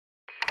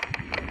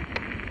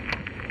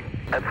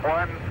It's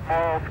one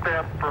small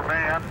step for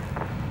man,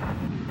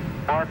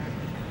 one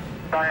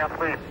giant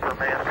leap for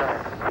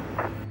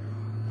mankind.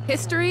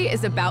 History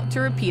is about to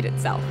repeat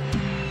itself.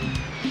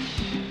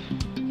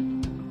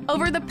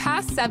 Over the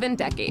past 7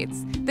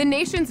 decades, the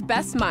nation's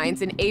best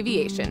minds in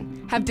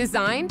aviation have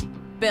designed,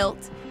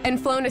 built, and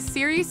flown a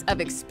series of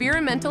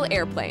experimental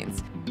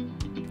airplanes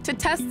to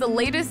test the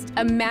latest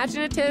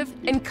imaginative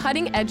and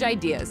cutting-edge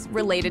ideas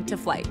related to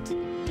flight.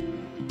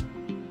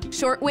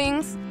 Short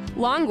wings,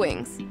 long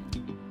wings,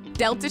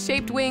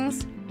 delta-shaped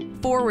wings,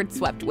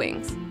 forward-swept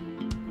wings,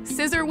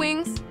 scissor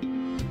wings,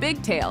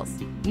 big tails,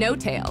 no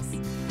tails,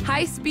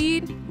 high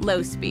speed,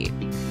 low speed.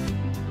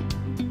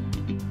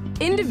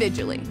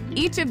 Individually,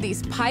 each of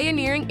these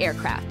pioneering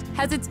aircraft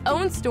has its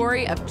own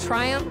story of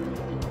triumph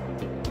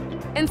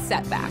and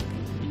setback.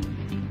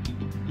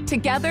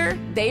 Together,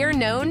 they are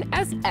known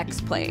as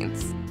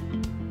X-planes.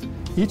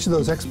 Each of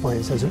those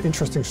X-planes has an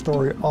interesting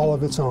story all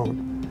of its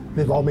own.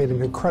 They've all made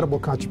an incredible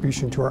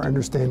contribution to our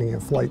understanding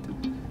of flight,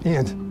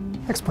 and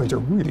X-planes are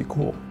really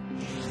cool.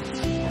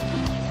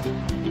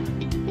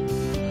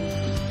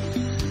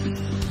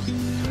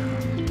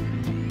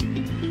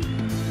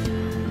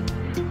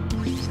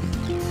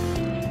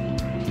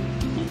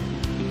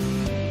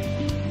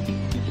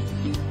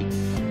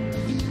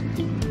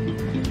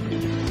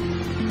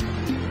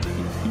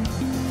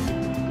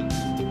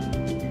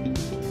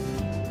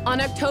 On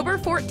October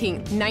 14,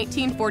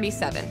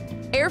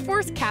 1947, Air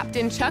Force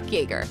Captain Chuck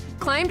Yeager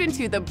climbed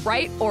into the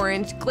bright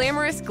orange,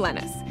 glamorous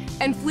Glennis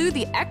and flew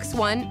the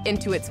X-1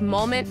 into its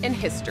moment in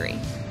history.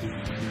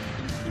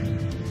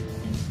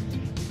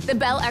 The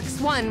Bell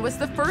X-1 was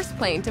the first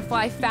plane to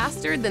fly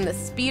faster than the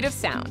speed of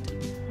sound,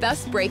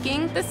 thus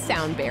breaking the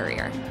sound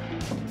barrier.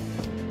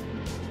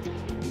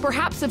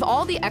 Perhaps of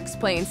all the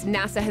X-planes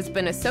NASA has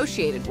been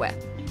associated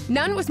with,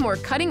 none was more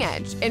cutting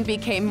edge and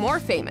became more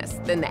famous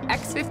than the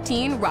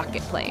X-15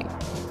 rocket plane.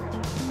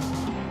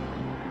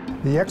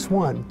 The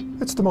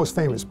X-1, it's the most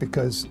famous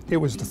because it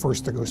was the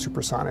first to go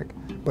supersonic.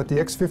 But the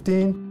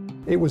X-15,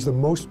 it was the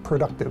most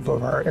productive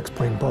of our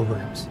X-plane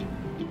programs.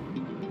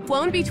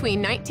 Flown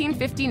between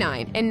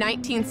 1959 and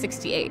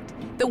 1968,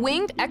 the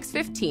winged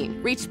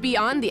X-15 reached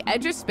beyond the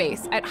edge of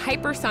space at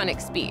hypersonic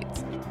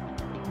speeds,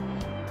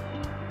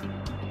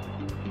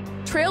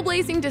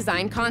 trailblazing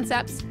design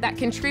concepts that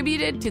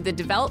contributed to the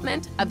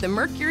development of the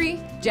Mercury,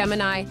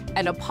 Gemini,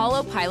 and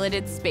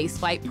Apollo-piloted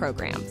spaceflight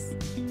programs.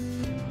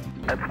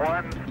 It's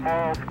one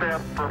small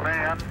step for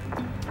man,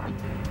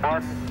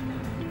 one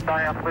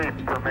giant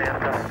leap for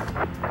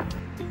mankind.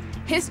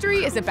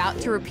 History is about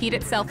to repeat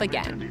itself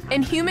again,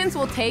 and humans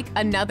will take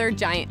another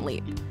giant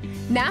leap.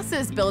 NASA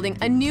is building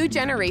a new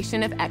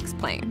generation of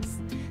X-planes.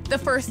 The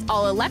first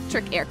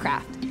all-electric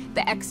aircraft,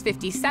 the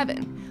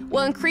X-57,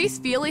 will increase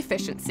fuel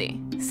efficiency,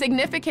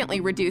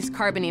 significantly reduce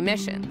carbon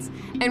emissions,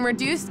 and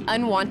reduce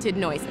unwanted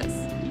noises.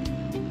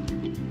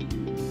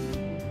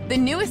 The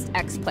newest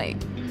X-plane,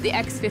 the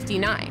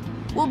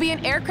X-59, will be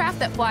an aircraft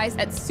that flies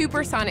at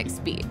supersonic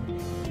speed.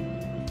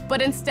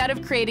 But instead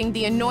of creating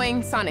the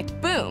annoying sonic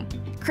boom,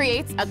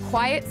 creates a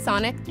quiet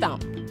sonic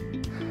thump.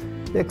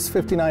 The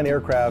X-59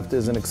 aircraft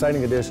is an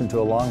exciting addition to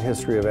a long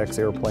history of X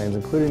airplanes,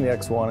 including the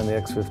X-1 and the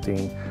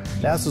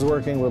X-15. NASA is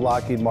working with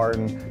Lockheed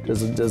Martin to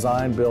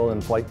design, build,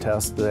 and flight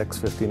test the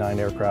X-59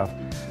 aircraft.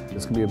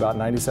 It's going to be about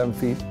 97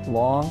 feet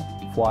long,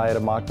 fly at a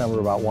Mach number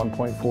of about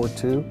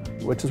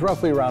 1.42, which is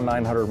roughly around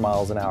 900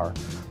 miles an hour.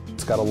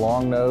 It's got a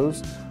long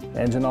nose,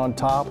 engine on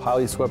top,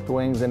 highly swept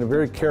wings, and a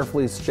very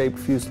carefully shaped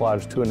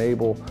fuselage to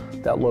enable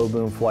that low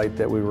boom flight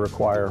that we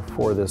require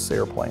for this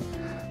airplane.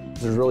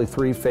 There's really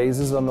 3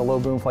 phases on the low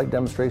boom flight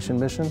demonstration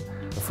mission.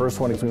 The first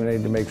one is we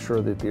need to make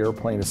sure that the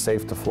airplane is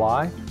safe to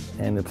fly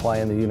and to fly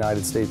in the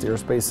United States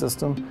airspace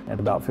system at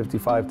about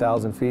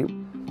 55,000 feet.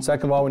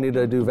 Second of all, we need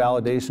to do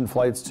validation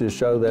flights to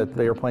show that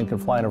the airplane can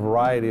fly in a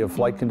variety of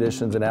flight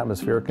conditions and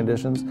atmospheric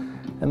conditions.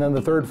 And then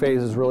the third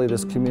phase is really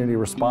this community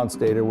response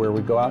data, where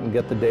we go out and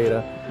get the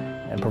data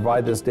and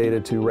provide this data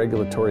to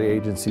regulatory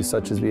agencies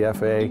such as the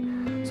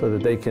FAA so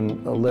that they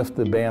can lift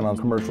the ban on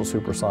commercial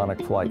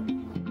supersonic flight.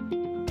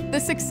 The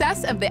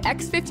success of the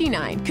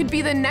X-59 could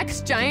be the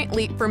next giant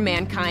leap for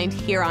mankind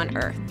here on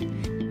Earth.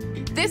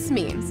 This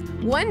means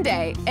one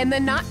day in the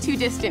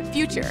not-too-distant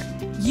future,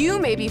 you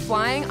may be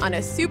flying on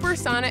a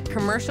supersonic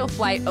commercial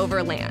flight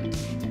over land,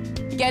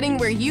 getting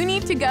where you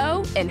need to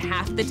go in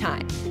half the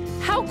time.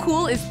 How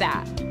cool is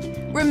that?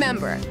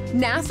 Remember,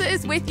 NASA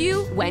is with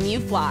you when you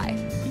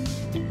fly.